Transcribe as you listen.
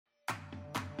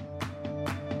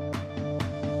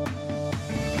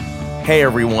Hey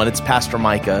everyone, it's Pastor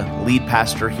Micah, lead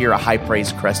pastor here at High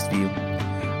Praise Crestview.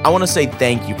 I want to say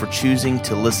thank you for choosing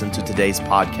to listen to today's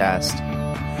podcast.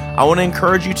 I want to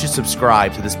encourage you to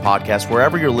subscribe to this podcast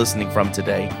wherever you're listening from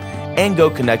today, and go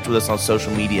connect with us on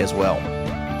social media as well.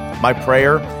 My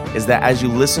prayer is that as you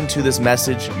listen to this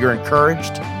message, you're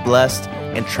encouraged, blessed,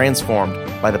 and transformed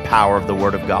by the power of the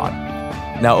Word of God.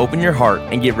 Now open your heart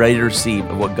and get ready to receive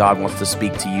what God wants to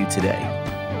speak to you today.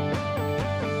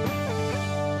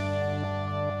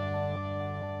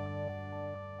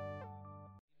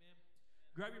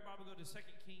 Grab your Bible, go to 2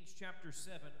 Kings chapter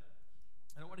 7.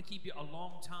 I don't want to keep you a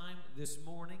long time this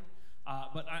morning,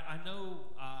 but I know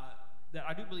that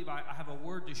I do believe I have a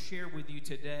word to share with you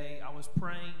today. I was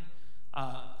praying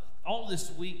all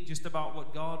this week just about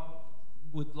what God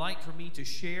would like for me to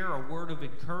share, a word of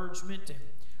encouragement. And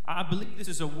I believe this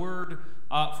is a word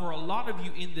for a lot of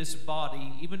you in this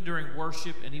body, even during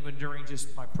worship and even during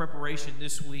just my preparation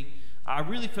this week. I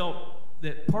really felt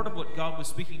that part of what God was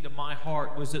speaking to my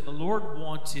heart was that the Lord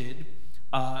wanted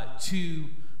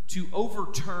to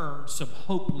overturn some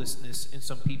hopelessness in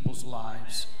some people's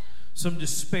lives, some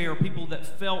despair, people that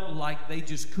felt like they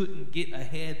just couldn't get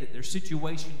ahead, that their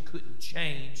situation couldn't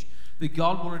change, that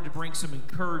God wanted to bring some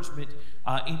encouragement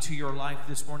into your life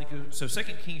this morning. So 2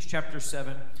 Kings chapter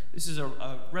 7, this is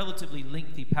a relatively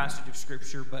lengthy passage of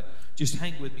Scripture, but just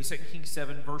hang with me. 2 Kings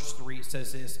 7, verse 3, it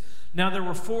says this: Now there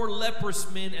were 4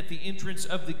 leprous men at the entrance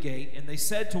of the gate, and they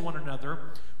said to one another,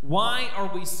 Why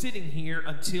are we sitting here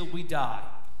until we die?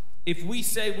 If we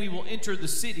say we will enter the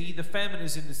city, the famine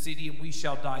is in the city, and we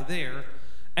shall die there.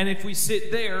 And if we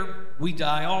sit there, we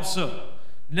die also.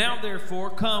 Now therefore,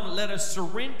 come, let us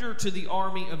surrender to the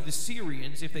army of the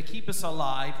Syrians. If they keep us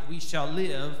alive, we shall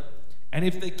live. And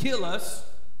if they kill us,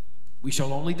 we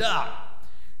shall only die.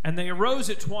 And they arose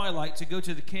at twilight to go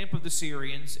to the camp of the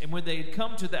Syrians. And when they had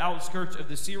come to the outskirts of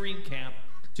the Syrian camp,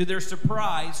 to their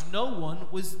surprise, no one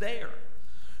was there.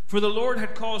 For the Lord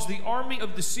had caused the army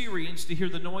of the Syrians to hear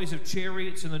the noise of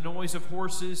chariots and the noise of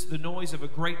horses, the noise of a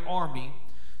great army.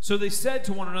 So they said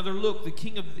to one another, Look, the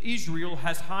king of Israel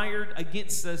has hired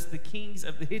against us the kings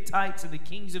of the Hittites and the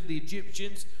kings of the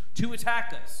Egyptians to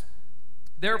attack us.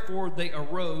 Therefore they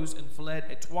arose and fled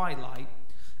at twilight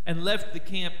and left the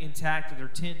camp intact, their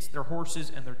tents, their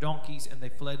horses, and their donkeys, and they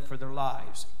fled for their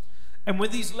lives. And when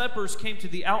these lepers came to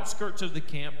the outskirts of the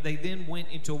camp, they then went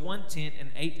into one tent and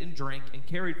ate and drank and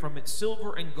carried from it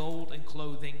silver and gold and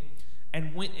clothing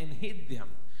and went and hid them.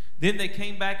 Then they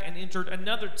came back and entered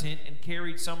another tent and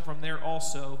carried some from there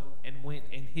also and went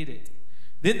and hid it.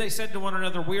 Then they said to one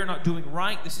another, We are not doing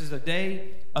right. This is a day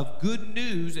of good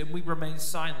news, and we remain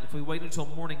silent. If we wait until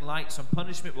morning light, some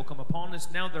punishment will come upon us.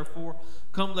 Now, therefore,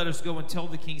 come, let us go and tell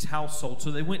the king's household. So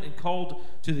they went and called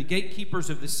to the gatekeepers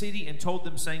of the city and told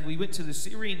them, saying, We went to the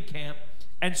Syrian camp,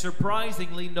 and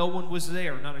surprisingly no one was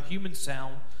there, not a human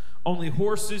sound, only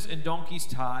horses and donkeys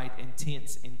tied and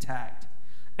tents intact.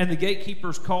 And the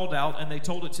gatekeepers called out, and they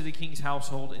told it to the king's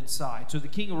household inside. So the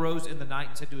king arose in the night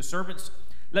and said to his servants,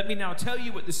 Let me now tell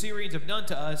you what the Syrians have done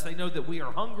to us. They know that we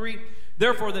are hungry.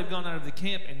 Therefore they've gone out of the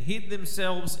camp and hid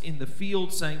themselves in the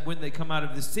field, saying, When they come out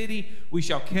of the city, we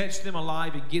shall catch them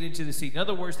alive and get into the city. In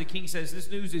other words, the king says, This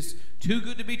news is too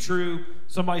good to be true.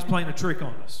 Somebody's playing a trick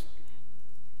on us.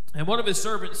 And one of his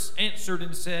servants answered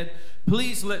and said,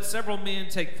 Please let several men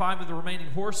take 5 of the remaining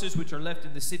horses which are left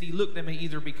in the city. Look, they may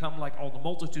either become like all the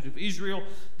multitude of Israel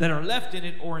that are left in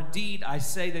it, or indeed, I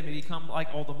say, they may become like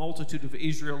all the multitude of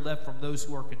Israel left from those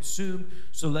who are consumed.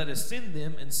 So let us send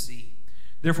them and see.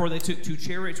 Therefore they took 2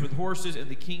 chariots with horses, and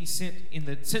the king sent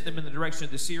them in the direction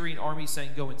of the Syrian army,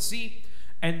 saying, Go and see.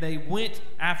 And they went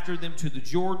after them to the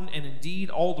Jordan, and indeed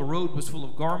all the road was full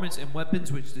of garments and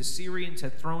weapons which the Syrians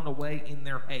had thrown away in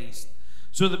their haste.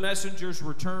 So the messengers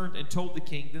returned and told the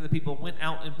king. Then the people went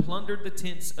out and plundered the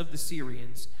tents of the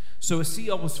Syrians. So a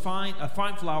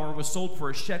fine flour was sold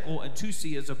for a shekel, and 2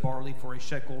 seahs of barley for a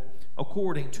shekel,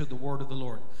 according to the word of the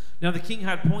Lord. Now the king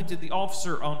had appointed the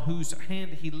officer on whose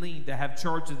hand he leaned to have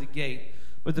charge of the gate.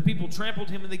 But the people trampled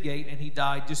him in the gate, and he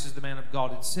died, just as the man of God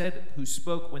had said, who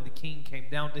spoke when the king came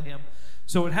down to him.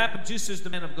 So it happened just as the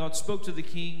man of God spoke to the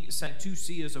king, saying, 2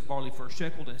 seahs of barley for a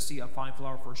shekel, and a seah of fine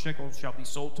flour for a shekel shall be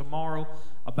sold tomorrow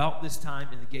about this time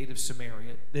in the gate of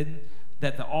Samaria. Then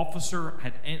that the officer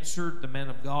had answered the man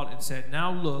of God and said,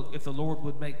 Now look, if the Lord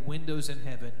would make windows in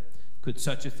heaven, could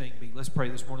such a thing be? Let's pray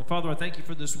this morning. Father, I thank you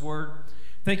for this word.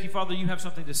 Thank you, Father, you have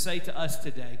something to say to us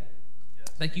today.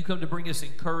 Thank you come to bring us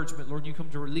encouragement, Lord. You come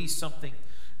to release something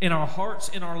in our hearts,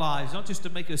 in our lives, not just to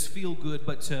make us feel good,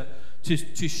 but to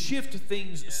shift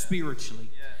things spiritually.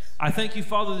 I thank you,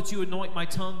 Father, that you anoint my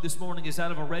tongue this morning as that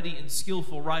of a ready and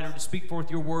skillful writer to speak forth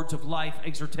your words of life,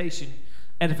 exhortation,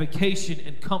 edification,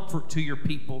 and comfort to your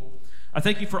people. I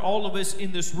thank you for all of us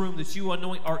in this room, that you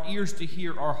anoint our ears to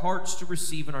hear, our hearts to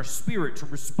receive, and our spirit to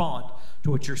respond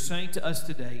to what you're saying to us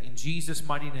today. In Jesus'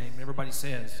 mighty name, everybody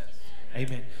says,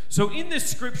 amen. So in this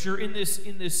scripture, in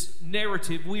this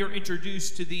narrative, we are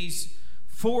introduced to these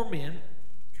 4 men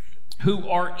who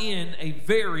are in a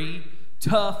very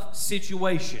tough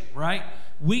situation, right?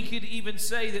 We could even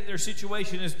say that their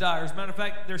situation is dire. As a matter of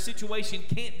fact, their situation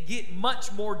can't get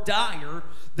much more dire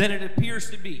than it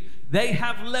appears to be. They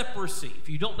have leprosy. If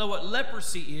you don't know what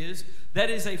leprosy is,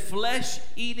 that is a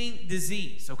flesh-eating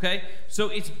disease, okay? So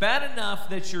it's bad enough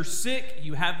that you're sick,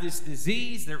 you have this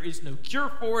disease, there is no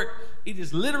cure for it. It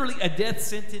is literally a death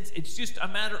sentence. It's just a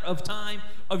matter of time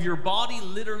of your body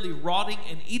literally rotting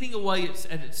and eating away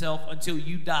at itself until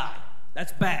you die.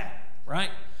 That's bad, right?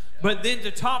 But then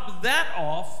to top that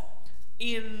off,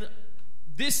 in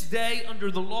this day, under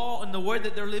the law and the way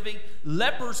that they're living,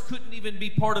 lepers couldn't even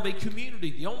be part of a community.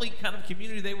 The only kind of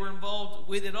community they were involved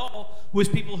with at all was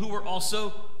people who were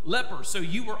also lepers. So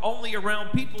you were only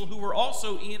around people who were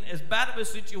also in as bad of a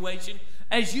situation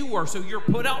as you were. So you're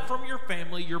put out from your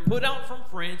family, you're put out from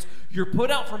friends, you're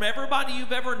put out from everybody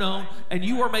you've ever known, and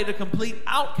you are made a complete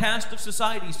outcast of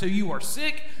society. So you are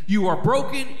sick, you are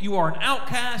broken, you are an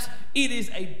outcast. It is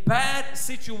a bad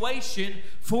situation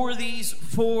for these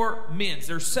 4 men.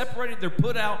 They're separated, they're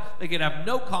put out, they can have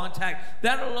no contact.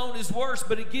 That alone is worse,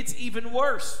 but it gets even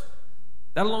worse.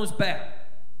 That alone is bad.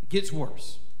 It gets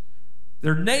worse.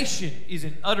 Their nation is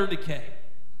in utter decay.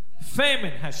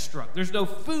 Famine has struck. There's no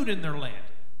food in their land.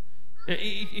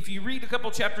 If you read a couple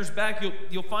chapters back,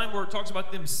 you'll find where it talks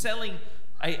about them selling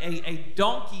a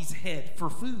donkey's head for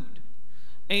food.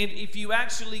 And if you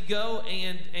actually go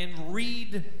and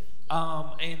read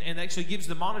and actually gives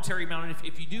the monetary amount, and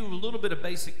if you do a little bit of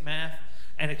basic math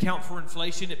and account for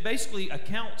inflation, it basically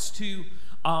accounts to,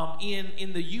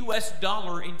 in the U.S.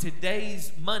 dollar, in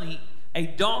today's money, a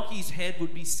donkey's head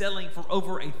would be selling for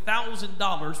over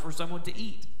 $1,000 for someone to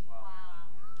eat.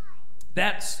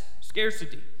 That's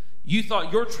scarcity. You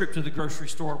thought your trip to the grocery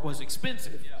store was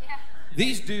expensive. Yeah.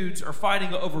 These dudes are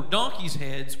fighting over donkeys'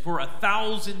 heads for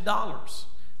 $1,000.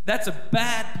 That's a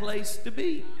bad place to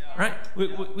be, right?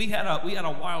 We had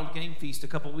a wild game feast a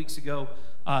couple weeks ago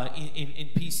in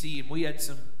PC, and we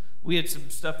had some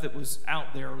stuff that was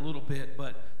out there a little bit,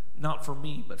 but not for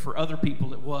me, but for other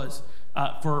people it was.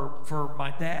 For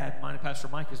my dad, mine and Pastor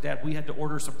Micah's dad, we had to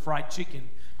order some fried chicken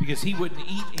because he wouldn't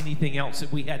eat anything else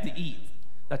that we had to eat.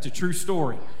 That's a true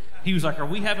story. He was like, "Are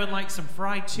we having like some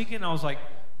fried chicken?" I was like,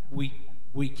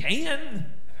 we can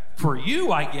for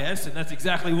you, I guess. And that's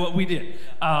exactly what we did.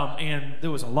 And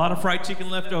there was a lot of fried chicken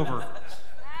left over.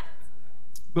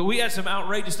 But we had some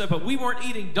outrageous stuff, but we weren't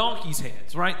eating donkey's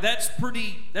heads, right? That's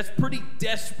pretty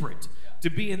desperate to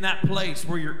be in that place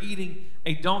where you're eating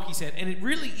a donkey's head. And it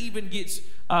really even gets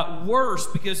worse,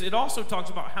 because it also talks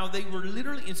about how they were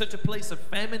literally in such a place of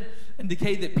famine and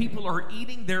decay that people are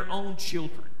eating their own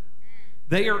children.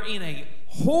 They are in a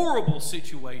horrible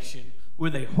situation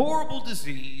with a horrible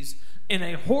disease, in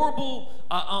a horrible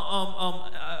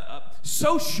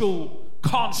social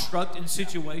construct and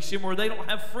situation where they don't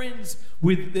have friends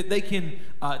that they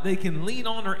can lean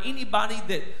on, or anybody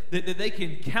that they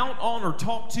can count on or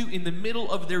talk to in the middle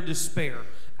of their despair.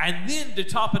 And then to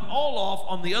top it all off,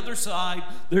 on the other side,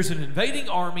 there's an invading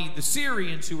army, the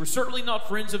Syrians, who are certainly not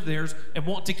friends of theirs and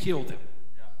want to kill them.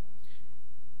 Yeah.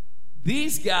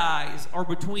 These guys are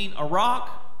between a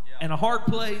rock and a hard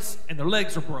place, and their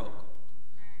legs are broke.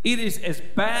 It is as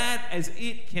bad as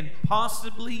it can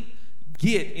possibly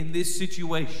get in this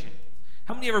situation.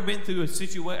 How many ever been through a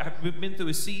situation, have been through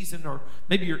a season, or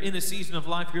maybe you're in a season of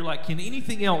life, you're like, can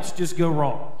anything else just go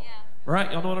wrong? Yeah.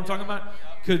 Right? Y'all know what I'm talking about?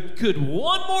 Could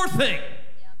one more thing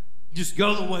just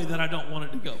go the way that I don't want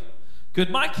it to go?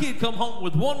 Could my kid come home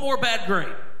with one more bad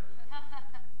grade?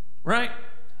 Right?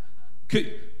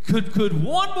 Could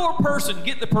one more person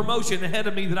get the promotion ahead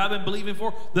of me that I've been believing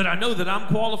for, that I know that I'm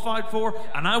qualified for,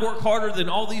 and I work harder than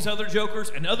all these other jokers,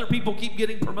 and other people keep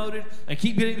getting promoted and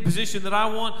keep getting the position that I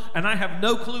want, and I have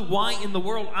no clue why in the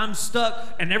world I'm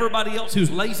stuck, and everybody else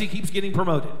who's lazy keeps getting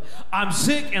promoted. I'm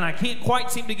sick, and I can't quite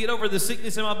seem to get over the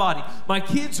sickness in my body. My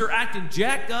kids are acting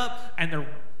jacked up, and they're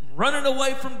running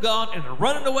away from God, and they're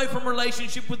running away from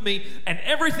relationship with me, and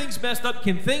everything's messed up.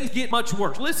 Can things get much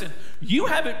worse? Listen, you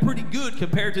have it pretty good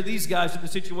compared to these guys in the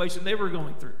situation they were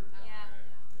going through.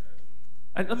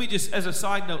 And let me just, as a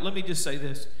side note, let me just say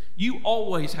this. You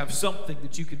always have something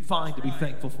that you can find to be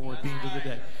thankful for at the end of the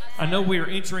day. I know we are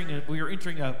entering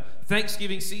a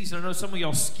Thanksgiving season. I know some of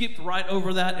y'all skipped right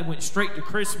over that and went straight to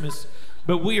Christmas.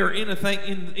 But we are in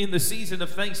the season of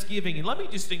Thanksgiving. And let me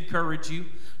just encourage you,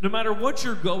 no matter what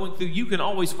you're going through, you can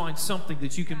always find something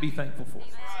that you can be thankful for.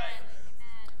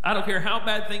 I don't care how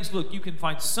bad things look, you can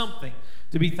find something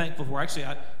to be thankful for. Actually,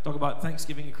 I talk about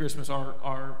Thanksgiving and Christmas.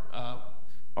 Our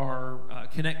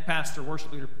Connect pastor,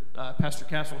 worship leader, Pastor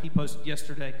Castle, he posted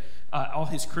yesterday all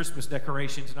his Christmas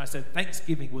decorations, and I said,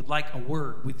 Thanksgiving would like a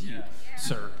word with you,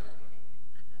 sir.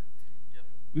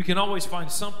 We can always find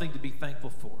something to be thankful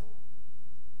for.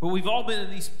 But we've all been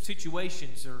in these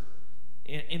situations,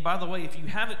 and by the way, if you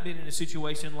haven't been in a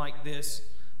situation like this,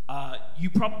 you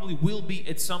probably will be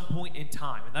at some point in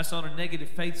time, and that's not a negative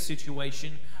faith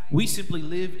situation. We simply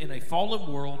live in a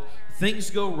fallen world. Things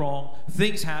go wrong,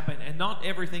 things happen, and not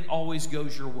everything always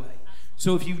goes your way.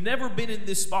 So if you've never been in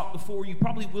this spot before, you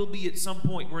probably will be at some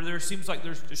point where there seems like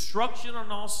there's destruction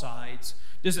on all sides.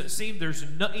 Doesn't seem there's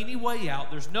any way out.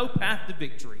 There's no path to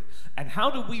victory. And how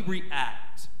do we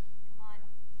react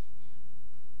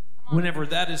whenever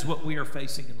that is what we are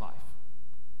facing in life?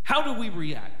 How do we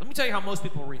react? Let me tell you how most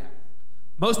people react.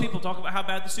 Most people talk about how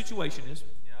bad the situation is.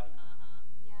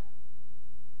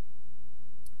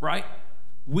 Right?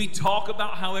 We talk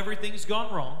about how everything's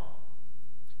gone wrong.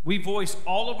 We voice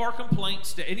all of our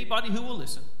complaints to anybody who will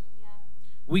listen.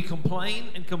 We complain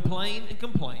and complain and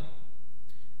complain.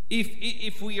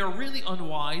 If we are really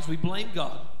unwise, we blame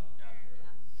God.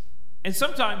 And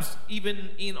sometimes,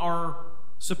 even in our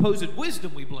supposed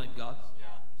wisdom, we blame God.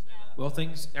 Well,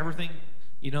 everything's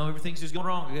just going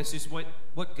wrong. I guess it's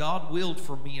what God willed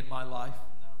for me in my life.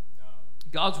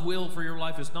 God's will for your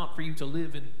life is not for you to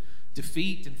live in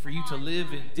defeat and for you to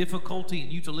live in difficulty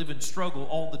and you to live in struggle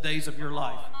all the days of your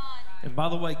life. And by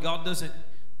the way, God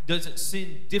doesn't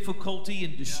send difficulty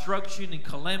and destruction and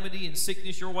calamity and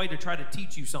sickness your way to try to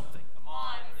teach you something.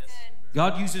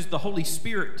 God uses the Holy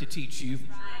Spirit to teach you,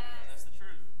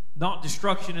 not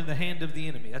destruction in the hand of the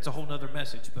enemy. That's a whole nother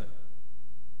message, but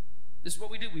this is what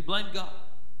we do. We blame God.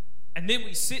 And then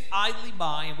we sit idly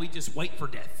by and we just wait for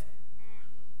death.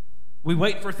 We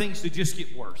wait for things to just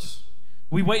get worse.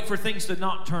 We wait for things to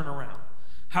not turn around.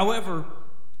 However,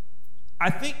 I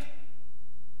think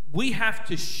we have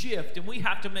to shift and we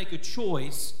have to make a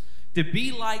choice to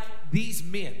be like these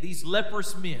men, these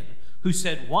leprous men who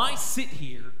said, why sit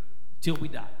here till we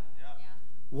die?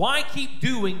 Why keep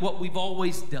doing what we've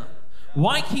always done?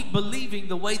 Why keep believing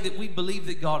the way that we believe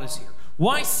that God is here?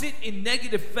 Why sit in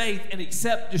negative faith and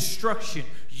accept destruction?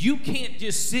 You can't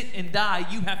just sit and die.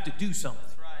 You have to do something.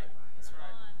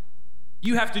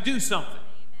 You have to do something.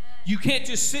 You can't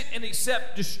just sit and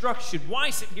accept destruction. Why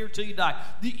sit here till you die?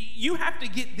 You have to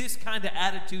get this kind of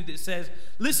attitude that says,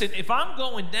 listen, if I'm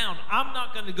going down, I'm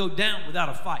not going to go down without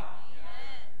a fight.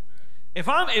 If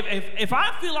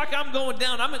I feel like I'm going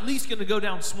down, I'm at least going to go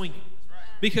down swinging.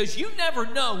 Because you never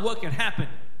know what can happen.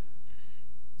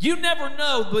 You never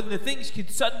know when the things can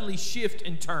suddenly shift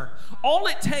and turn. All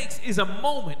it takes is a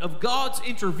moment of God's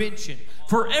intervention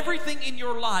for everything in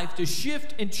your life to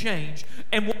shift and change.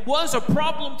 And what was a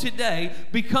problem today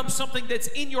becomes something that's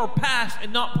in your past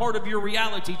and not part of your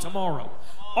reality tomorrow.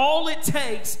 All it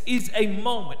takes is a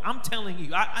moment. I'm telling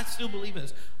you, I still believe in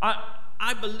this.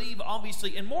 I believe,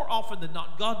 obviously, and more often than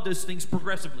not, God does things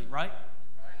progressively, right?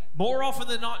 More often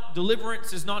than not,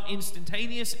 deliverance is not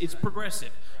instantaneous, it's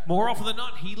progressive. More often than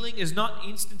not, healing is not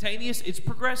instantaneous, it's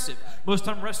progressive. Most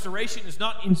time, restoration is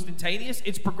not instantaneous,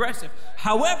 it's progressive.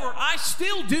 However, I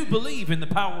still do believe in the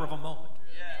power of a moment.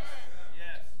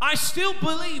 I still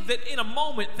believe that in a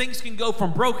moment, things can go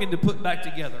from broken to put back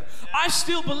together. I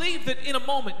still believe that in a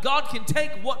moment, God can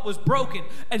take what was broken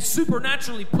and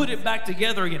supernaturally put it back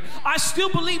together again. I still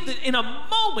believe that in a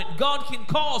moment, God can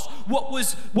cause what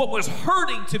was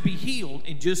hurting to be healed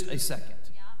in just a second.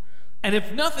 And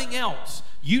if nothing else,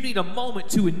 you need a moment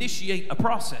to initiate a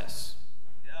process.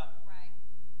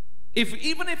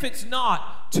 Even if it's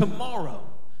not tomorrow,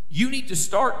 you need to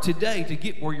start today to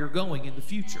get where you're going in the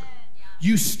future.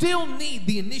 You still need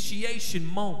the initiation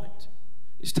moment.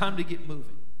 It's time to get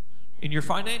moving. In your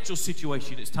financial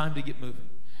situation, it's time to get moving.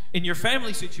 In your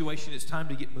family situation, it's time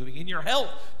to get moving. In your health,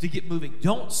 to get moving.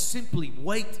 Don't simply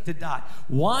wait to die.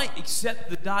 Why accept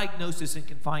the diagnosis and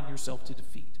confine yourself to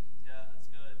defeat? Yeah, that's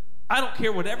good. I don't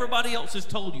care what everybody else has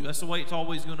told you. That's the way it's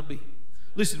always going to be.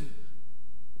 Listen,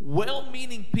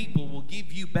 well-meaning people will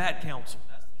give you bad counsel.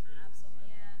 That's the truth. Absolutely.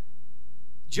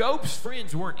 Yeah. Job's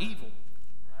friends weren't evil.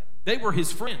 They were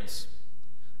his friends.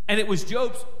 And it was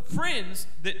Job's friends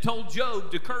that told Job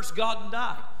to curse God and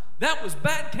die. That was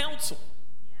bad counsel.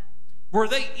 Were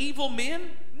they evil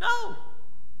men? No.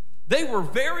 They were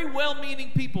very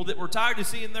well-meaning people that were tired of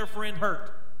seeing their friend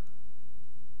hurt.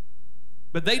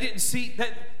 But they didn't see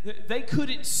that. They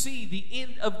couldn't see the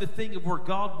end of the thing of where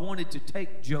God wanted to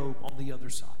take Job on the other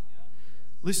side.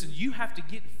 Listen, you have to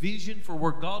get vision for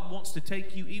where God wants to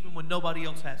take you even when nobody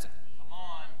else has it. Come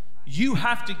on. You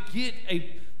have to get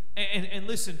and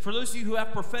listen, for those of you who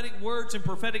have prophetic words and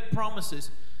prophetic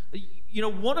promises, you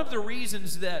know, one of the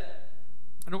reasons that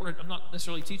I'm not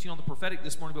necessarily teaching on the prophetic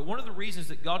this morning, but one of the reasons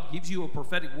that God gives you a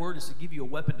prophetic word is to give you a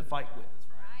weapon to fight with.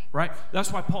 Right?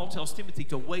 That's why Paul tells Timothy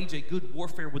to wage a good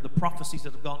warfare with the prophecies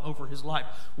that have gone over his life.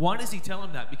 Why does he tell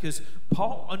him that? Because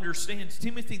Paul understands,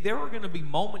 Timothy, there are going to be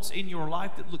moments in your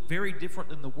life that look very different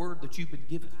than the word that you've been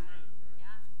given. Yeah.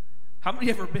 How many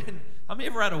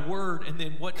ever had a word and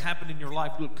then what happened in your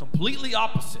life looked completely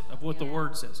opposite of what the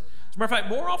word says? As a matter of fact,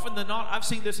 more often than not, I've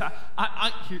seen this.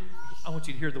 I want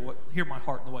you to hear my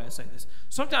heart in the way I say this.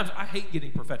 Sometimes I hate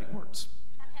getting prophetic words.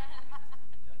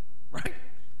 Right?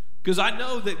 Because I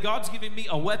know that God's giving me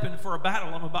a weapon for a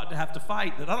battle I'm about to have to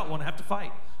fight that I don't want to have to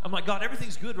fight. I'm like, God,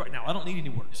 everything's good right now. I don't need any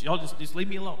words. Y'all just leave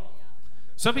me alone.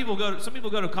 Some people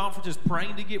go to conferences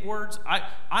praying to get words.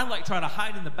 I like try to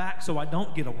hide in the back so I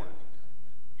don't get a word.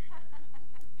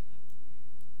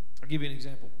 I'll give you an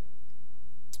example.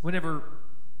 Whenever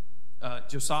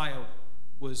Josiah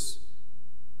was,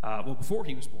 before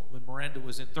he was born, when Miranda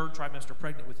was in third trimester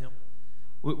pregnant with him,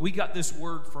 we got this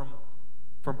word from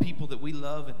people that we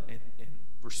love and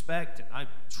respect, and I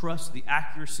trust the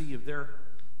accuracy of their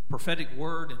prophetic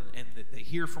word and that they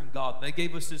hear from God. And they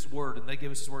gave us this word, and they gave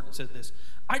us this word that said this.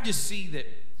 I just see that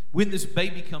when this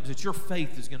baby comes, that your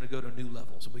faith is going to go to new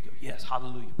levels. And we go, yes,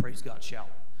 hallelujah, praise God, shout.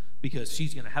 Because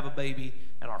she's going to have a baby,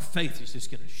 and our faith is just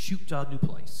going to shoot to a new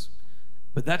place.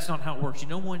 But that's not how it works. You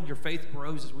know when your faith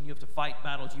grows is when you have to fight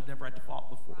battles you've never had to fight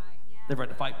before. Right, yeah. Never had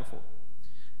to fight before.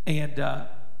 And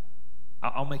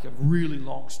I'll make a really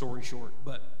long story short,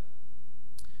 but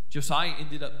Josiah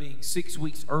ended up being 6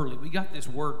 weeks early. We got this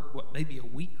word, maybe a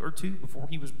week or two before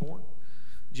he was born.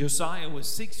 Josiah was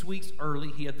 6 weeks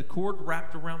early. He had the cord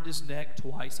wrapped around his neck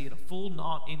twice. He had a full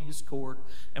knot in his cord.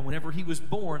 And whenever he was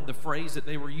born, the phrase that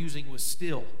they were using was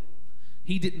still.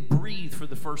 He didn't breathe for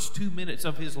the first 2 minutes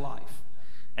of his life.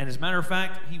 And as a matter of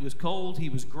fact, he was cold, he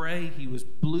was gray, he was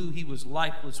blue, he was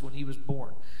lifeless when he was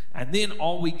born. And then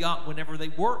all we got whenever they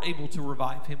were able to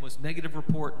revive him was negative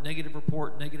report, negative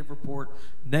report, negative report,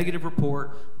 negative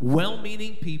report.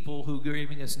 Well-meaning people who are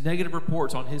giving us negative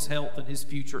reports on his health and his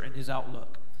future and his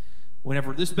outlook.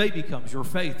 Whenever this baby comes, your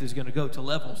faith is going to go to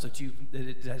levels that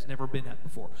it has never been at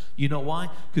before. You know why?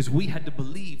 Because we had to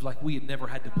believe like we had never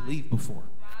had to believe before.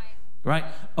 Right?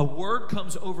 A word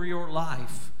comes over your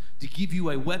life to give you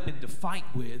a weapon to fight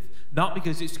with, not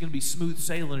because it's going to be smooth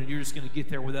sailing and you're just going to get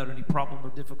there without any problem or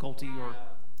difficulty or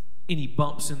any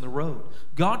bumps in the road.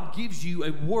 God gives you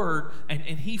a word, and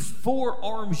he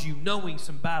forearms you knowing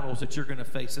some battles that you're going to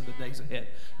face in the days ahead.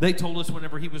 They told us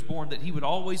whenever he was born that he would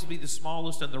always be the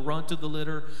smallest and the runt of the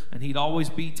litter, and he'd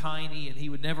always be tiny, and he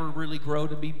would never really grow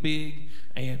to be big,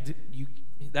 and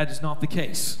that is not the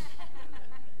case.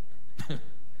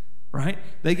 Right?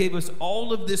 They gave us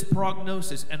all of this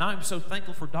prognosis, and I'm so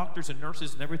thankful for doctors and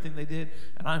nurses and everything they did,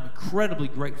 and I'm incredibly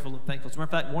grateful and thankful. As a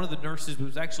matter of fact, one of the nurses who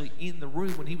was actually in the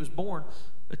room when he was born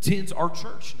attends our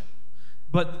church now.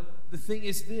 But the thing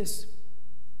is this,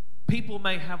 people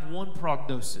may have one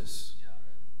prognosis,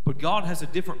 but God has a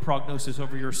different prognosis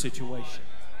over your situation.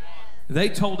 They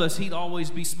told us he'd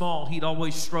always be small, he'd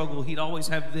always struggle, he'd always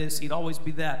have this, he'd always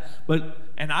be that.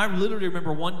 And I literally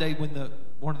remember one day when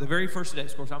one of the very first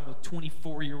days, of course, I'm a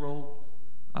 24-year-old,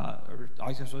 or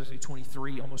I guess I was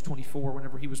 23, almost 24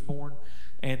 whenever he was born.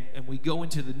 And we go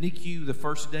into the NICU the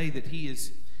first day that he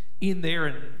is in there.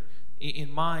 And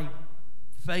in my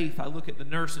faith, I look at the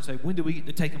nurse and say, when do we get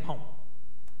to take him home?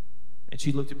 And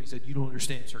she looked at me and said, you don't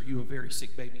understand, sir. You have a very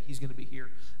sick baby. He's going to be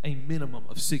here a minimum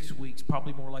of 6 weeks,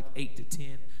 probably more like 8 to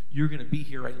 10. You're going to be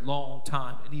here a long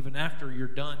time. And even after you're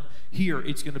done here,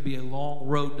 it's going to be a long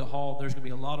road to haul. There's going to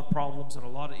be a lot of problems and a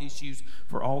lot of issues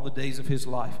for all the days of his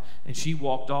life. And she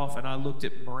walked off, and I looked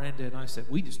at Miranda, and I said,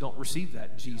 we just don't receive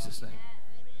that in Jesus' name.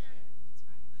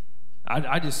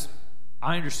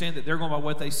 I understand that they're going by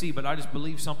what they see, but I just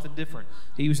believe something different.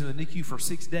 He was in the NICU for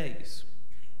 6 days.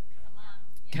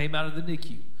 Came out of the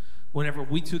NICU. Whenever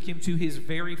we took him to his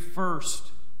very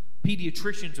first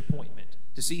pediatrician's appointment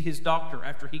to see his doctor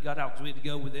after he got out, because we had to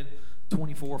go within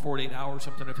 24, 48 hours,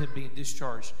 something of him being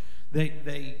discharged.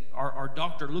 Our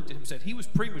doctor looked at him and said, he was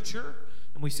premature.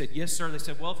 And we said, yes, sir. They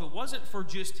said, well, if it wasn't for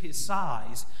just his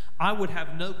size, I would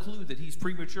have no clue that he's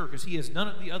premature because he has none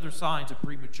of the other signs of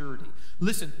prematurity.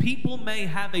 Listen, people may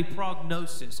have a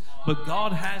prognosis, but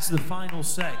God has the final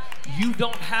say. You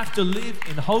don't have to live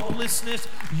in hopelessness.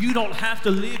 You don't have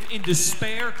to live in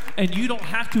despair. And you don't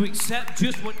have to accept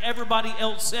just what everybody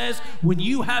else says when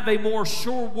you have a more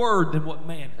sure word than what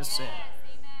man has said.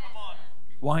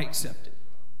 Why accept it?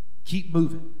 Keep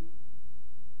moving.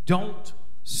 Don't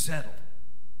settle.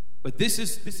 But this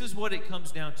is what it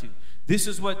comes down to. This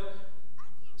is what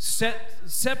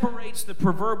separates the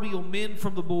proverbial men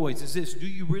from the boys. Is this: do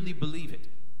you really believe it?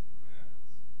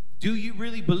 Do you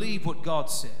really believe what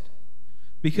God said?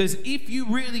 Because if you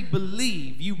really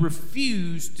believe, you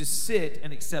refuse to sit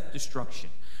and accept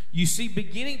destruction. You see,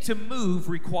 beginning to move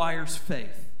requires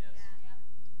faith.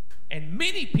 And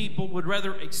many people would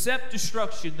rather accept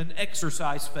destruction than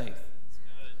exercise faith.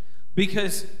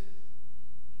 Because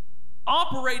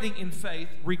operating in faith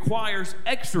requires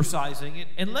exercising it.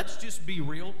 And let's just be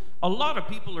real, a lot of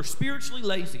people are spiritually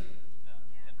lazy.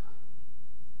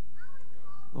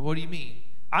 Well, what do you mean?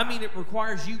 I mean, it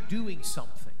requires you doing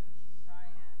something.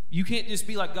 You can't just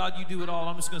be like, God, you do it all.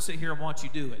 I'm just going to sit here and watch you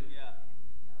do it.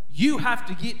 You have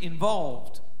to get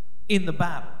involved in the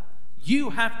battle.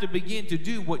 You have to begin to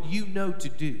do what you know to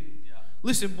do.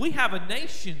 Listen, we have a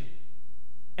nation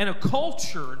and a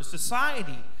culture and a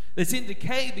society that's in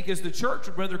decay because the church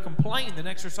would rather complain than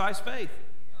exercise faith.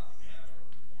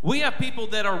 We have people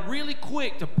that are really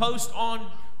quick to post on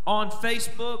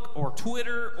Facebook or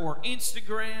Twitter or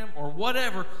Instagram or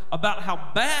whatever about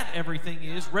how bad everything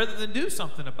is rather than do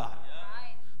something about it.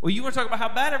 Well, you want to talk about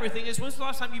how bad everything is? When's the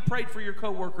last time you prayed for your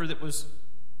coworker that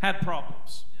had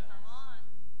problems?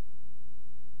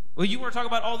 Well, you want to talk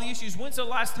about all the issues. When's the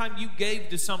last time you gave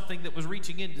to something that was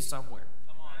reaching into somewhere?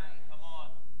 Come on.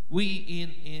 We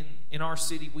in our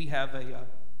city, we have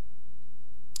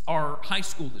our high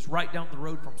school that's right down the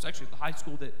road from us. Actually, the high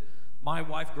school that my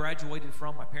wife graduated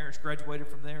from, my parents graduated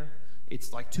from there.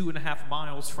 It's like 2.5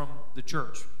 miles from the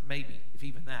church, maybe, if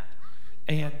even that.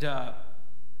 And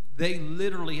they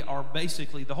literally are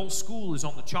basically, the whole school is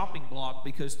on the chopping block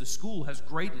because the school has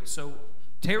graded so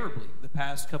terribly the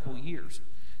past couple of years.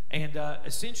 And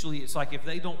essentially, it's like if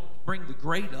they don't bring the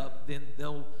grade up, then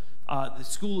the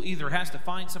school either has to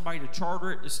find somebody to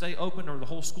charter it to stay open, or the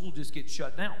whole school just gets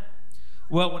shut down.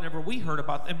 Well, whenever we heard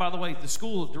about, and by the way, the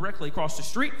school directly across the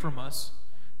street from us,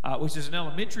 which is an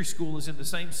elementary school, is in the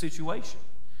same situation.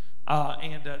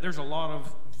 And there's a lot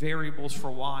of variables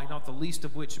for why, not the least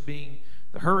of which being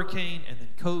the hurricane and then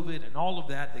COVID and all of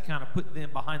that. They kind of put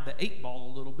them behind the 8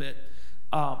 ball a little bit.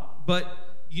 But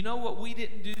you know what we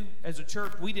didn't do as a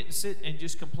church? We didn't sit and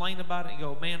just complain about it and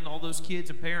go, man, all those kids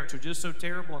and parents are just so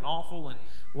terrible and awful, and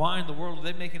why in the world are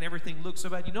they making everything look so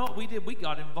bad? You know what we did? We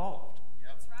got involved.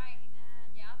 That's right.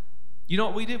 Yep. You know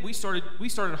what we did? We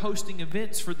started hosting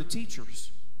events for the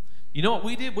teachers. You know what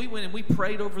we did? We went and we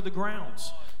prayed over the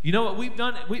grounds. You know what we've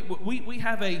done? We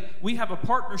have a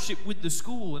partnership with the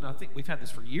school, and I think we've had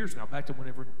this for years now. Back to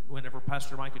whenever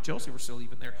Pastor Mike and Chelsea were still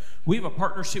even there, we have a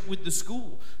partnership with the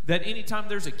school that anytime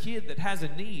there's a kid that has a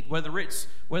need, whether it's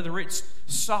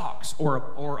socks or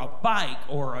a bike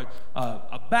or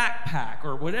a backpack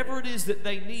or whatever it is that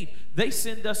they need, they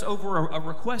send us over a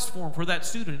request form for that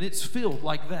student, and it's filled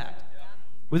like that.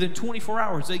 Within 24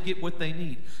 hours, they get what they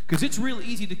need. Because it's real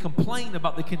easy to complain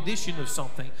about the condition of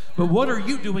something, but what are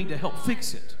you doing to help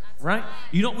fix it, right?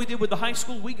 You know what we did with the high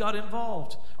school? We got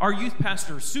involved. Our youth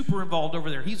pastor is super involved over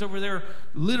there. He's over there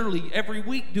literally every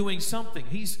week doing something.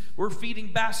 We're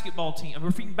feeding basketball team, and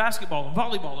we're feeding basketball and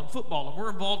volleyball and football, and we're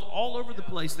involved all over the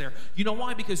place there. You know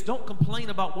why? Because don't complain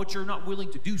about what you're not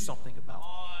willing to do something about.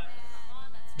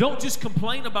 Don't just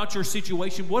complain about your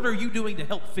situation. What are you doing to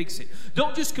help fix it?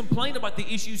 Don't just complain about the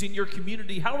issues in your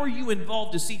community. How are you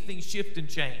involved to see things shift and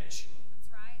change?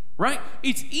 That's right. Right?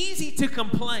 It's easy to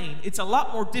complain. It's a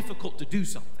lot more difficult to do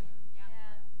something. Yeah.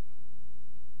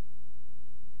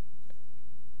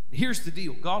 Here's the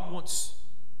deal. God wants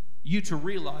you to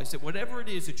realize that whatever it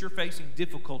is that you're facing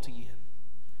difficulty in,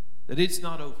 that it's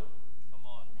not over.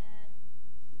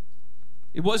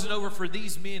 It wasn't over for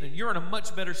these men, and you're in a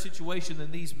much better situation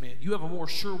than these men. You have a more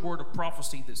sure word of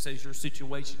prophecy that says your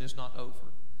situation is not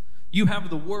over. You have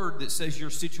the word that says your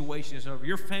situation is over.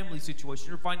 Your family situation,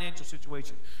 your financial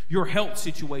situation, your health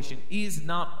situation is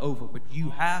not over, but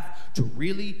you have to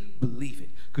really believe it.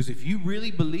 Because if you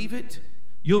really believe it,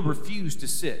 you'll refuse to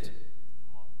sit.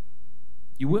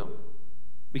 You will.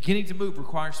 Beginning to move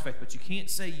requires faith, but you can't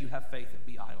say you have faith and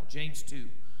be idle. James 2.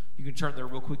 You can turn there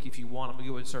real quick if you want. I'm going to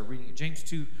go ahead and start reading it. James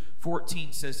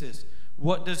 2:14 says this: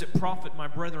 "What does it profit, my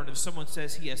brethren, if someone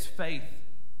says he has faith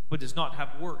but does not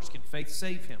have works, can faith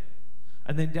save him?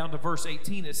 And then down to verse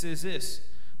 18, it says this,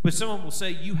 but someone will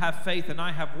say, you have faith and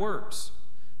I have works.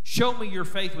 Show me your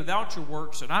faith without your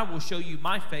works, and I will show you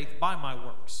my faith by my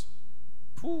works.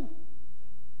 Whew.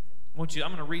 I'm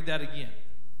going to read that again.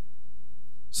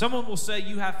 Someone will say,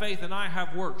 you have faith and I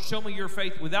have works. Show me your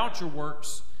faith without your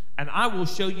works, and I will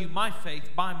show you my faith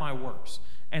by my works.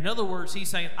 In other words, he's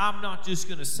saying, I'm not just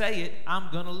going to say it, I'm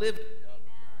going to live it.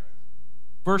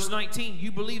 Verse 19,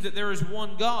 you believe that there is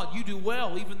one God. You do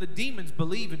well. Even the demons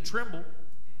believe and tremble.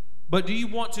 But do you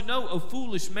want to know, O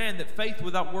foolish man, that faith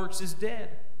without works is dead?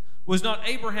 Was not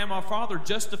Abraham our father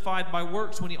justified by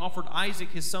works when he offered Isaac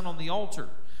his son on the altar?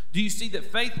 Do you see that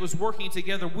faith was working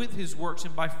together with his works,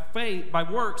 and by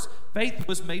works, faith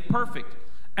was made perfect?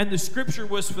 And the scripture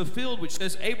was fulfilled, which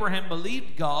says, Abraham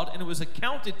believed God, and it was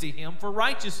accounted to him for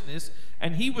righteousness,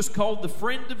 and he was called the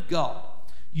friend of God.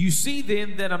 You see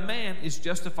then that a man is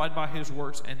justified by his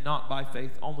works and not by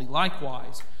faith only.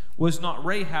 Likewise, was not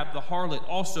Rahab the harlot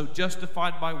also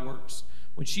justified by works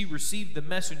when she received the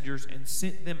messengers and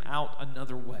sent them out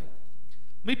another way?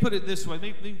 Let me put it this way.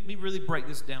 Let me really break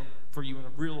this down for you in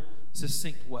a real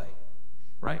succinct way,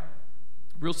 right?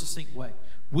 Real succinct way.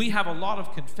 We have a lot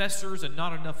of confessors and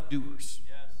not enough doers.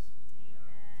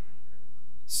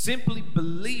 Simply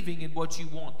believing in what you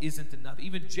want isn't enough.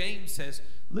 Even James says,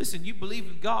 listen, you believe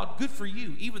in God, good for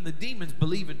you. Even the demons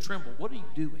believe and tremble. What are you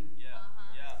doing?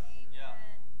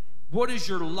 What is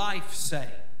your life saying?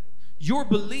 Your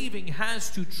believing has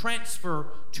to transfer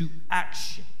to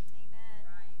action.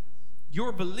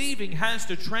 Your believing has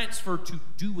to transfer to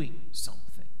doing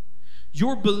something.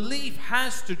 Your belief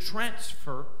has to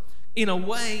transfer in a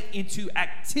way into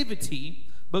activity,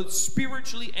 both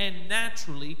spiritually and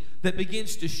naturally, that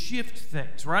begins to shift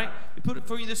things, right? We put it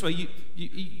for you this way.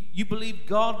 You believe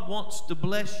God wants to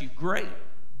bless you. Great.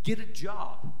 Get a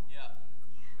job.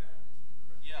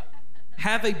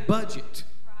 Have a budget.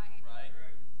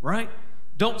 Right?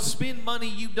 Don't spend money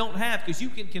you don't have, because you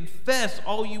can confess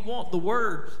all you want the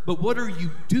word, but what are you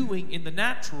doing in the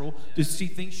natural to see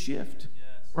things shift?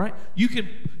 Right? You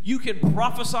can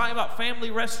prophesy about family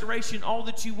restoration all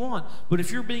that you want, but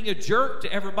if you're being a jerk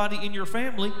to everybody in your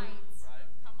family,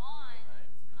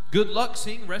 good luck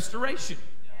seeing restoration.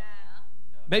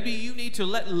 Maybe you need to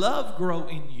let love grow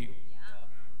in you.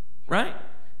 Right?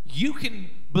 You can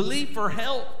believe for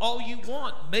help all you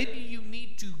want. Maybe you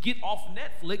need to get off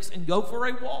Netflix and go for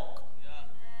a walk.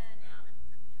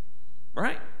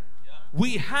 Right?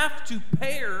 We have to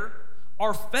pair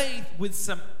our faith with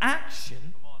some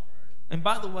action. And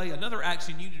by the way, another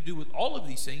action you need to do with all of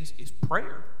these things is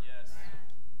prayer.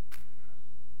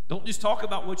 Don't just talk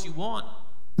about what you want.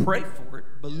 Pray for it,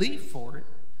 believe for it,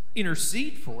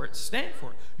 intercede for it, stand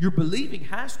for it. Your believing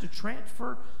has to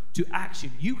transfer to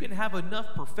action. You can have enough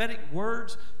prophetic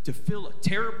words to fill a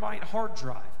terabyte hard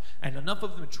drive, and enough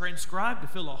of them transcribed to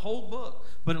fill a whole book.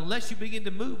 But unless you begin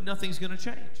to move, nothing's going to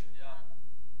change.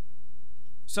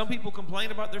 Some people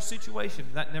complain about their situation.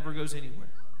 That never goes anywhere.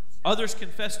 Others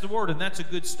confess the word, and that's a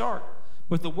good start.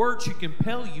 But the word should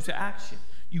compel you to action.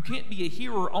 You can't be a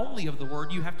hearer only of the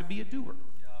word. You have to be a doer.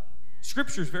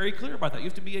 Scripture is very clear about that. You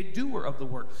have to be a doer of the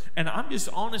word. And I'm just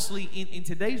honestly, in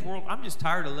today's world, I'm just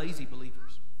tired of lazy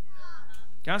believers.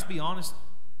 Can I just be honest?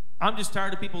 I'm just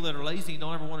tired of people that are lazy and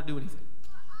don't ever want to do anything.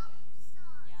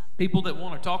 People that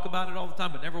want to talk about it all the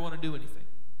time but never want to do anything.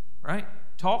 Right?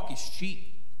 Talk is cheap.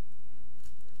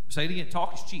 Say it again.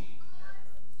 Talk is cheap.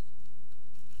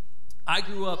 I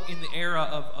grew up in the era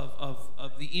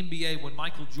of the NBA when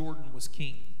Michael Jordan was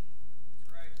king.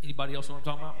 Anybody else know what I'm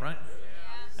talking about? Right?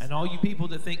 And all you people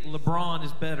that think LeBron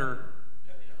is better,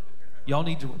 y'all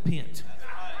need to repent.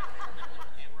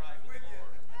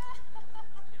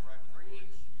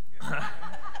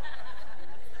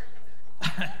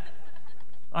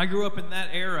 I grew up in that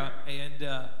era, and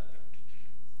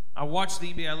I watched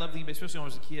the NBA. I loved the NBA, especially when I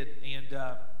was a kid. And,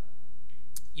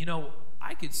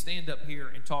 I could stand up here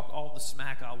and talk all the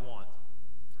smack I want.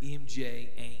 MJ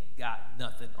ain't got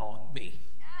nothing on me.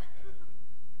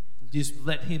 Just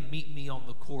let him meet me on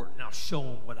the court, and I'll show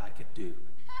him what I can do.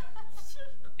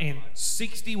 And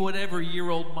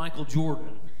 60-whatever-year-old Michael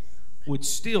Jordan would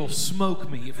still smoke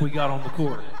me if we got on the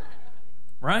court.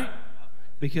 Right?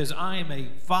 Because I am a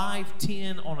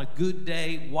 5'10" on a good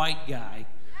day white guy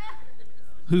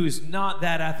who is not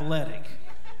that athletic.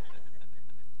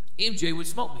 MJ would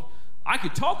smoke me. I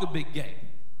could talk a big game,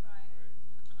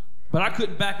 but I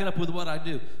couldn't back it up with what I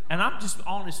do. And I'm just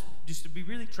honest, just to be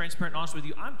really transparent and honest with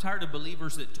you, I'm tired of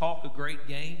believers that talk a great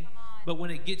game, but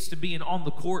when it gets to being on the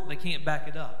court, they can't back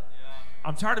it up.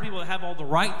 I'm tired of people that have all the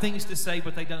right things to say,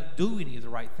 but they don't do any of the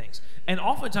right things. And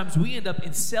oftentimes we end up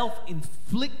in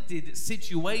self-inflicted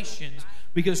situations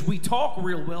because we talk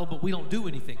real well, but we don't do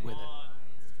anything with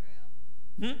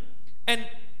it. And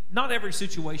not every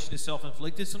situation is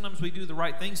self-inflicted. Sometimes we do the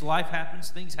right things, life happens,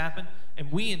 things happen,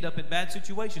 and we end up in bad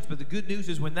situations. But the good news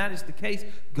is when that is the case,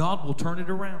 God will turn it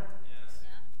around.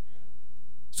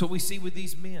 So we see with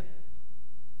these men.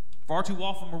 Far too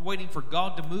often we're waiting for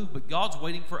God to move, but God's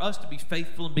waiting for us to be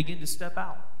faithful and begin to step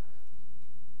out.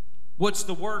 What's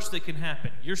the worst that can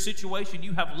happen? Your situation,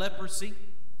 you have leprosy.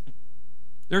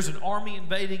 There's an army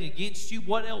invading against you.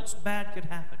 What else bad could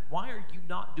happen? Why are you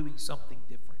not doing something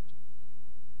different?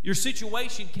 Your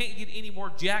situation can't get any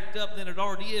more jacked up than it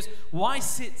already is. Why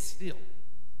sit still?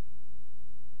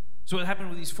 So what happened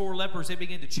with these 4 lepers, they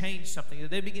began to change something.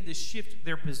 They began to shift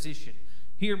their position.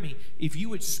 Hear me, if you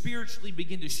would spiritually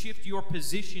begin to shift your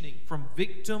positioning from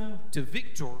victim to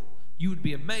victor, you would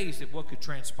be amazed at what could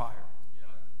transpire.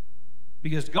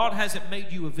 Because God hasn't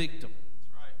made you a victim.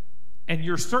 And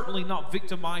you're certainly not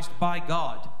victimized by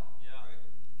God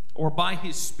or by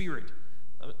His Spirit.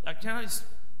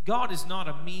 God is not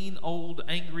a mean, old,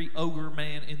 angry ogre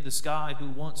man in the sky who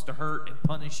wants to hurt and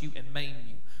punish you and maim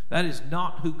you. That is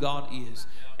not who God is.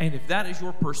 And if that is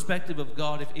your perspective of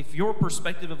God, if your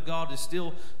perspective of God is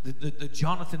still the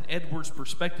Jonathan Edwards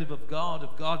perspective of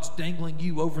God's dangling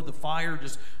you over the fire,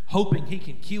 just hoping He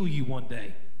can kill you one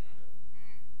day,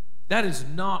 that is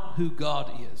not who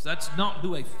God is. That's not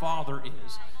who a father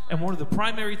is. And one of the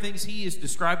primary things He is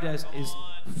described as is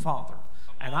Father.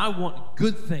 And I want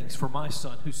good things for my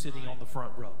son who's sitting on the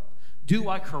front row. Do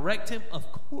I correct him?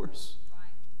 Of course.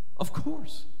 Of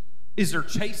course. Is there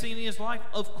chasing in his life?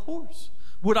 Of course.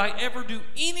 Would I ever do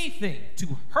anything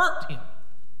to hurt him?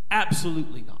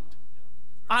 Absolutely not.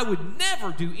 I would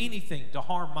never do anything to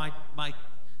harm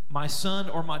my son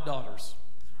or my daughters.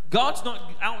 God's not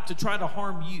out to try to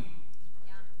harm you.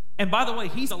 And by the way,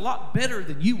 He's a lot better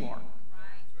than you are.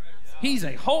 He's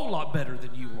a whole lot better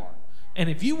than you are. And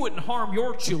if you wouldn't harm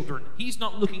your children, He's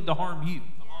not looking to harm you.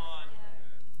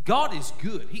 God is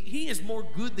good. He is more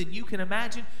good than you can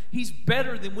imagine. He's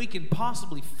better than we can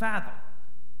possibly fathom.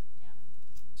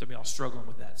 Some of y'all struggling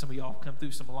with that. Some of y'all come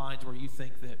through some lines where you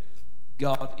think that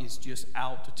God is just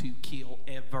out to kill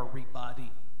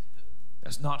everybody.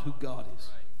 That's not who God is.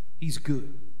 He's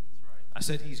good. I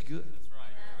said He's good.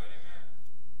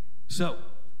 So,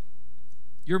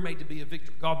 you're made to be a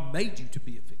victor. God made you to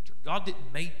be a victor. God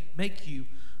didn't make you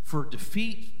for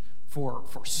defeat, for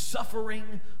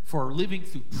suffering, for living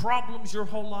through problems your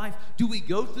whole life. Do we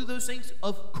go through those things?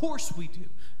 Of course we do.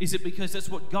 Is it because that's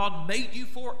what God made you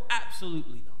for?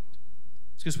 Absolutely not.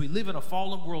 It's because we live in a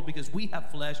fallen world, because we have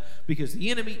flesh, because the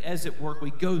enemy is at work.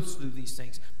 We go through these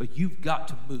things, but you've got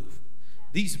to move.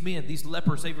 These men, these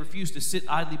lepers, they refuse to sit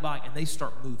idly by, and they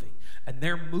start moving. And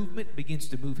their movement begins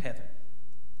to move heaven.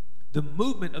 The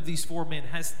movement of these 4 men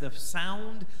has the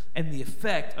sound and the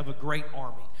effect of a great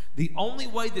army. The only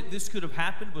way that this could have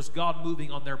happened was God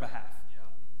moving on their behalf.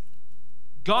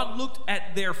 God looked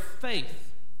at their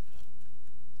faith.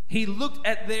 He looked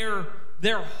at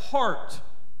their heart,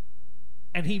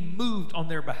 and He moved on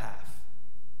their behalf.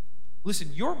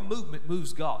 Listen, your movement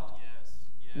moves God.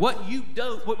 What you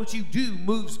do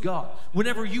moves God.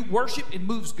 Whenever you worship, it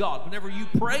moves God. Whenever you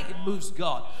pray, it moves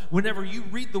God. Whenever you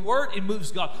read the Word, it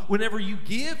moves God. Whenever you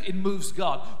give, it moves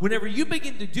God. Whenever you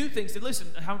begin to do things, and listen,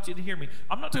 I want you to hear me.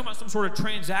 I'm not talking about some sort of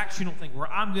transactional thing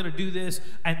where I'm going to do this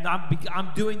and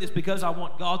I'm doing this because I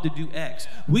want God to do X.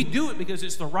 We do it because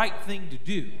it's the right thing to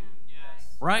do.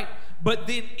 Right? But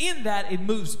then in that, it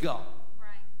moves God.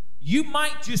 You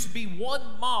might just be one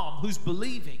mom who's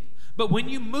believing, but when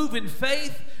you move in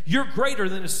faith, you're greater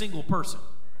than a single person.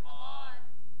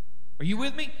 Are you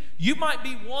with me? You might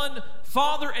be one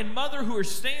father and mother who are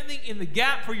standing in the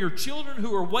gap for your children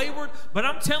who are wayward, but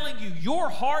I'm telling you, your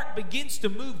heart begins to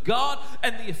move God,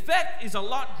 and the effect is a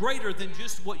lot greater than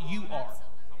just what you are.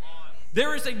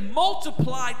 There is a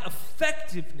multiplied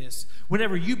effectiveness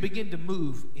whenever you begin to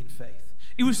move in faith.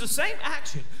 It was the same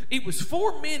action. It was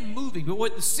 4 men moving, but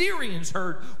what the Syrians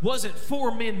heard wasn't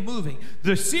 4 men moving.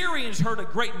 The Syrians heard a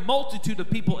great multitude of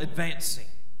people advancing.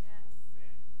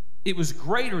 It was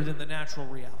greater than the natural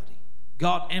reality.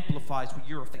 God amplifies what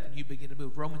you're thinking. You begin to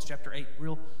move. Romans chapter 8,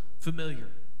 real familiar.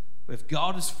 But if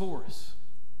God is for us,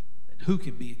 then who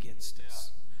can be against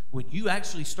us? When you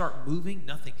actually start moving,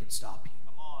 nothing can stop you.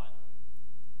 Come on.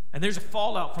 And there's a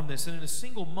fallout from this, and in a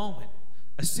single moment,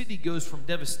 a city goes from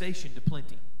devastation to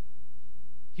plenty.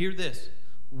 Hear this.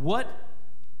 What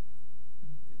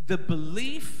the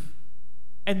belief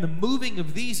and the moving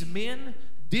of these men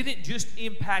didn't just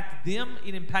impact them,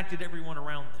 it impacted everyone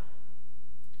around them.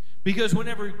 Because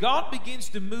whenever God begins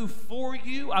to move for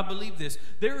you, I believe this,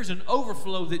 there is an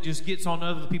overflow that just gets on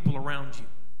other people around you.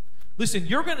 Listen,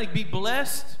 you're going to be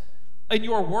blessed in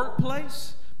your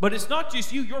workplace, but it's not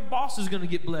just you. Your boss is going to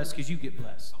get blessed because you get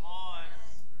blessed. Come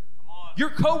on.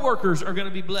 Your coworkers are going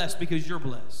to be blessed because you're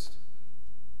blessed.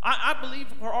 I believe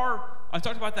I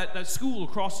talked about that school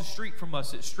across the street from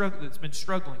us that's been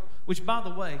struggling, which, by the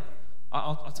way,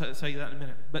 I'll tell you that in a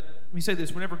minute. But let me say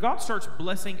this. Whenever God starts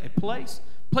blessing a place,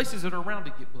 places that are around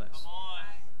it get blessed. Come on.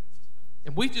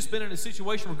 And we've just been in a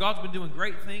situation where God's been doing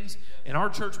great things in our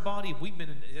church body, and we've been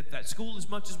at that school as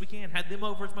much as we can, had them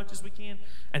over as much as we can.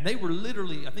 And they were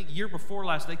literally, I think year before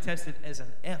last, they tested as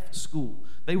an F school.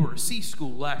 They were a C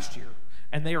school last year,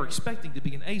 and they are expecting to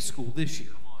be an A school this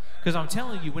year. Because I'm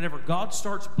telling you, whenever God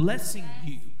starts blessing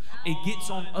you, it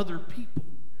gets on other people.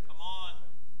 Come on.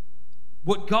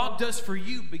 What God does for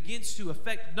you begins to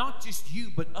affect not just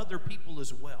you, but other people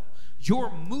as well.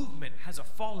 Your movement has a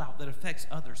fallout that affects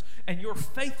others. And your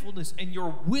faithfulness and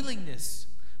your willingness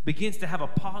begins to have a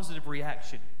positive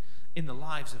reaction in the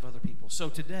lives of other people. So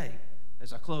today,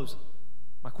 as I close,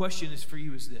 my question is for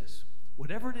you is this.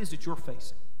 Whatever it is that you're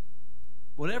facing,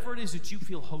 whatever it is that you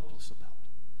feel hopeless about,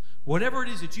 whatever it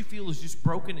is that you feel is just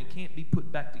broken and can't be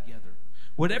put back together,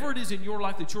 whatever it is in your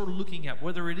life that you're looking at,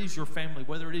 whether it is your family,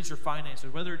 whether it is your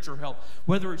finances, whether it's your health,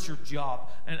 whether it's your job,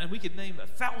 and we could name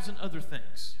 1,000 other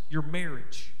things, your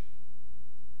marriage,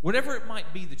 whatever it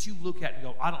might be that you look at and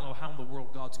go, I don't know how in the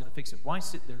world God's going to fix it. Why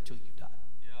sit there till you die?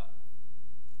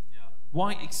 Yeah.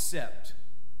 Why accept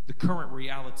the current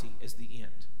reality as the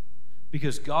end?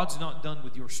 Because God's not done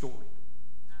with your story.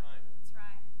 That's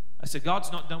right. I said,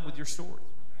 God's not done with your story.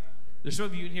 There's some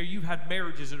of you in here, you've had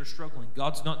marriages that are struggling.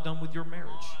 God's not done with your marriage.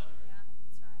 Yeah,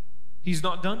 that's right. He's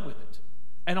not done with it.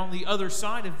 And on the other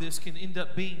side of this can end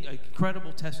up being a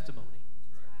credible testimony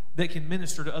that can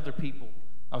minister to other people.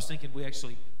 I was thinking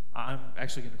I'm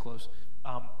actually going to close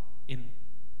in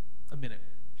a minute.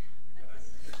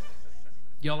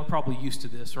 Y'all are probably used to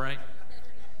this, right?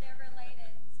 They're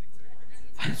related.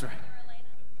 That's right.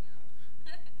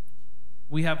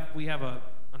 We have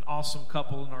an awesome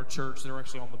couple in our church. They're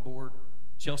actually on the board.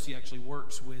 Chelsea actually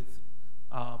works with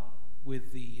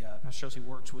Pastor Chelsea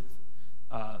works with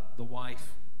the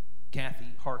wife,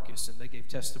 Kathy Harkis, and they gave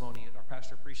testimony at our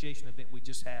pastor appreciation event we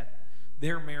just had.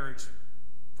 Their marriage,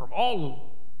 from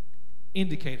all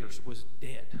indicators, was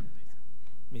dead.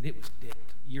 I mean, it was dead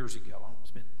years ago.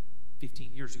 It's been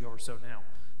 15 years ago or so now.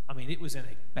 I mean, it was in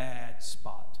a bad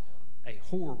spot, a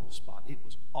horrible spot. It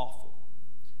was awful.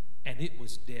 And it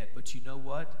was dead. But you know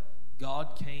what?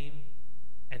 God came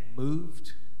and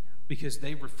moved because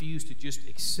they refused to just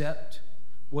accept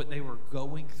what they were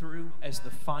going through as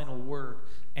the final word.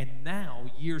 And now,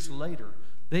 years later,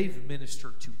 they've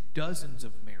ministered to dozens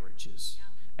of marriages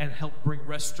and helped bring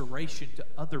restoration to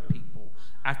other people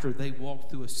after they walked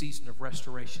through a season of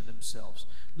restoration themselves.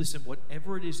 Listen,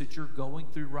 whatever it is that you're going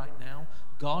through right now,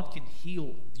 God can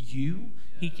heal you.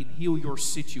 He can heal your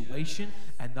situation.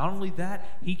 And not only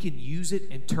that, He can use it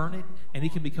and turn it, and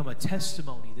it can become a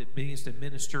testimony that begins to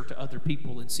minister to other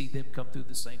people and see them come through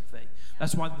the same thing.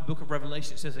 That's why in the book of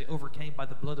Revelation it says they overcame by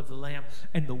the blood of the Lamb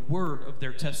and the word of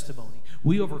their testimony.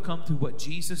 We overcome through what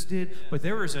Jesus did, but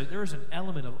there is an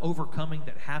element of overcoming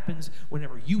that happens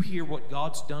whenever you hear what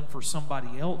God's done for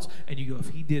somebody else, and you go, if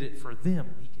He did it for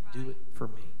them, He can do it for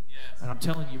me. And I'm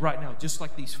telling you right now, just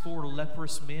like these 4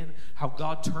 leprous men, how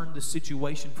God turned the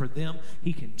situation for them,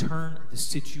 He can turn the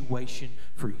situation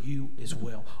for you as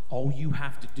well. All you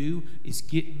have to do is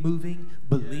get moving,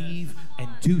 believe, and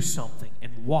do something,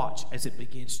 and watch as it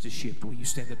begins to shift. Will you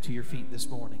stand up to your feet this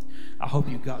morning? I hope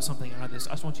you got something out of this.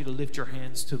 I just want you to lift your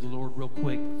hands to the Lord real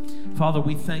quick. Father,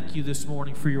 we thank you this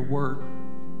morning for your word.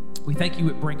 We thank you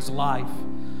it brings life.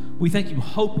 We thank you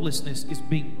hopelessness is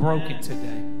being broken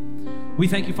today. We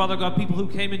thank you, Father God, people who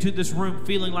came into this room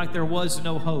feeling like there was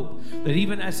no hope, that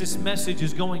even as this message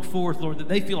is going forth, Lord, that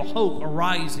they feel hope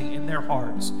arising in their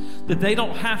hearts, that they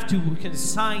don't have to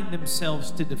consign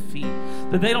themselves to defeat,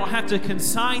 that they don't have to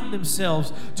consign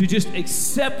themselves to just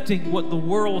accepting what the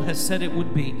world has said it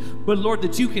would be, but Lord,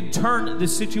 that you can turn the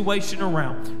situation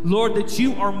around. Lord, that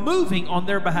you are moving on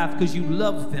their behalf because you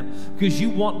love them, because you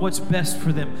want what's best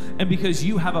for them, and because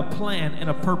you have a plan and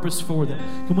a purpose for them.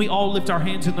 Can we all lift our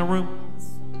hands in the room?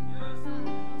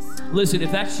 Listen,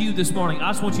 if that's you this morning,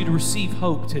 I just want you to receive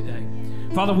hope today.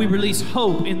 Father, we release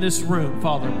hope in this room,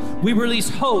 Father. We release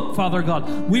hope, Father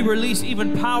God. We release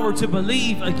even power to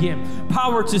believe again,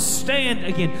 power to stand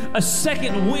again, a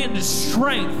second wind of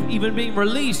strength even being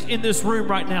released in this room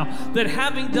right now, that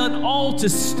having done all to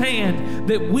stand,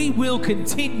 that we will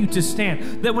continue to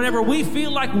stand, that whenever we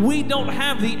feel like we don't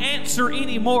have the answer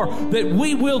anymore, that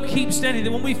we will keep standing,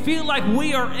 that when we feel like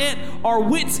we are at our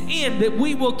wits' end, that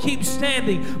we will keep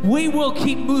standing, we will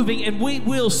keep moving, and we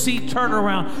will see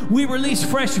turnaround. We release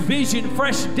fresh vision,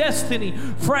 fresh destiny,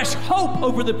 fresh hope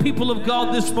over the people of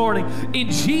God this morning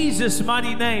in Jesus'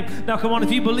 mighty name. Now come on,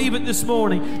 if you believe it this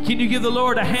morning, can you give the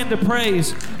Lord a hand of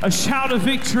praise, a shout of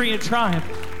victory and triumph?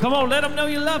 Come on, let him know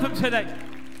you love him today.